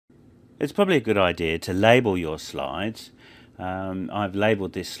it's probably a good idea to label your slides. I've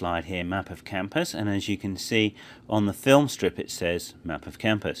labelled this slide here Map of Campus, and as you can see on the film strip it says Map of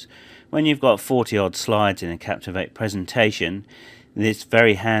Campus. When you've got 40 odd slides in a Captivate presentation, it's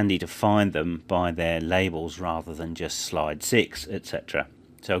very handy to find them by their labels rather than just slide 6, etc.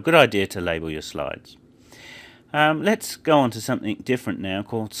 So a good idea to label your slides. Let's go on to something different now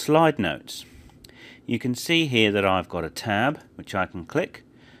called slide notes. You can see here that I've got a tab which I can click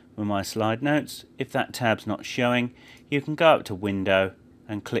with my slide notes. If that tab's not showing, you can go up to Window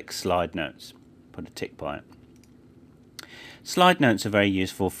and click Slide Notes. Put a tick by it. Slide notes are very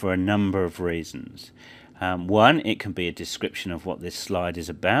useful for a number of reasons. One, it can be a description of what this slide is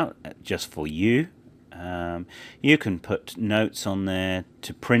about, just for you. You can put notes on there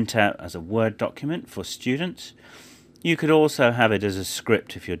to print out as a Word document for students. You could also have it as a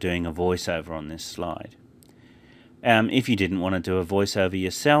script if you're doing a voiceover on this slide. If you didn't want to do a voiceover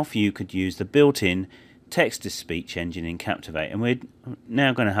yourself, you could use the built-in text-to-speech engine in Captivate, and we're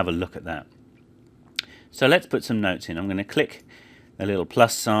now going to have a look at that. So let's put some notes in. I'm going to click the little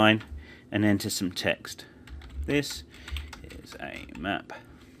plus sign and enter some text. This is a map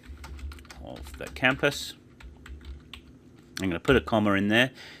of the campus. I'm going to put a comma in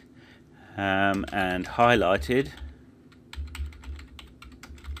there, and highlighted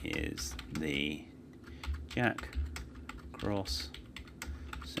is the Jack Cross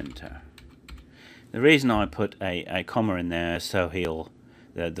Centre. The reason I put a comma in there is so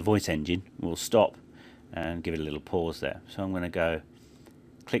the voice engine will stop and give it a little pause there. So I'm going to go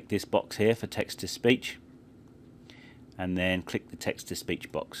click this box here for text to speech and then click the text to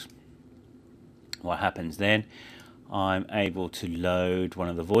speech box. What happens then, I'm able to load one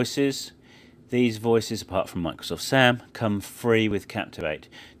of the voices. These voices, apart from Microsoft Sam, come free with Captivate.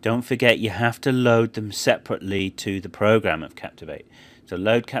 Don't forget you have to load them separately to the program of Captivate. So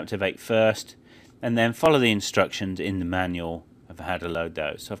load Captivate first and then follow the instructions in the manual of how to load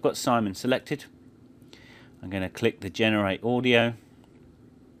those. So I've got Simon selected. I'm going to click the Generate Audio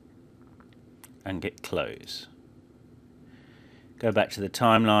and get Close. Go back to the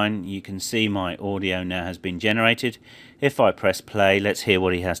timeline. You can see my audio now has been generated. If I press play, let's hear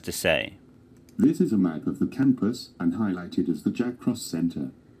what he has to say. This is a map of the campus and highlighted as the Jack Cross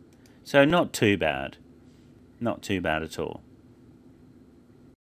Centre. So not too bad. Not too bad at all.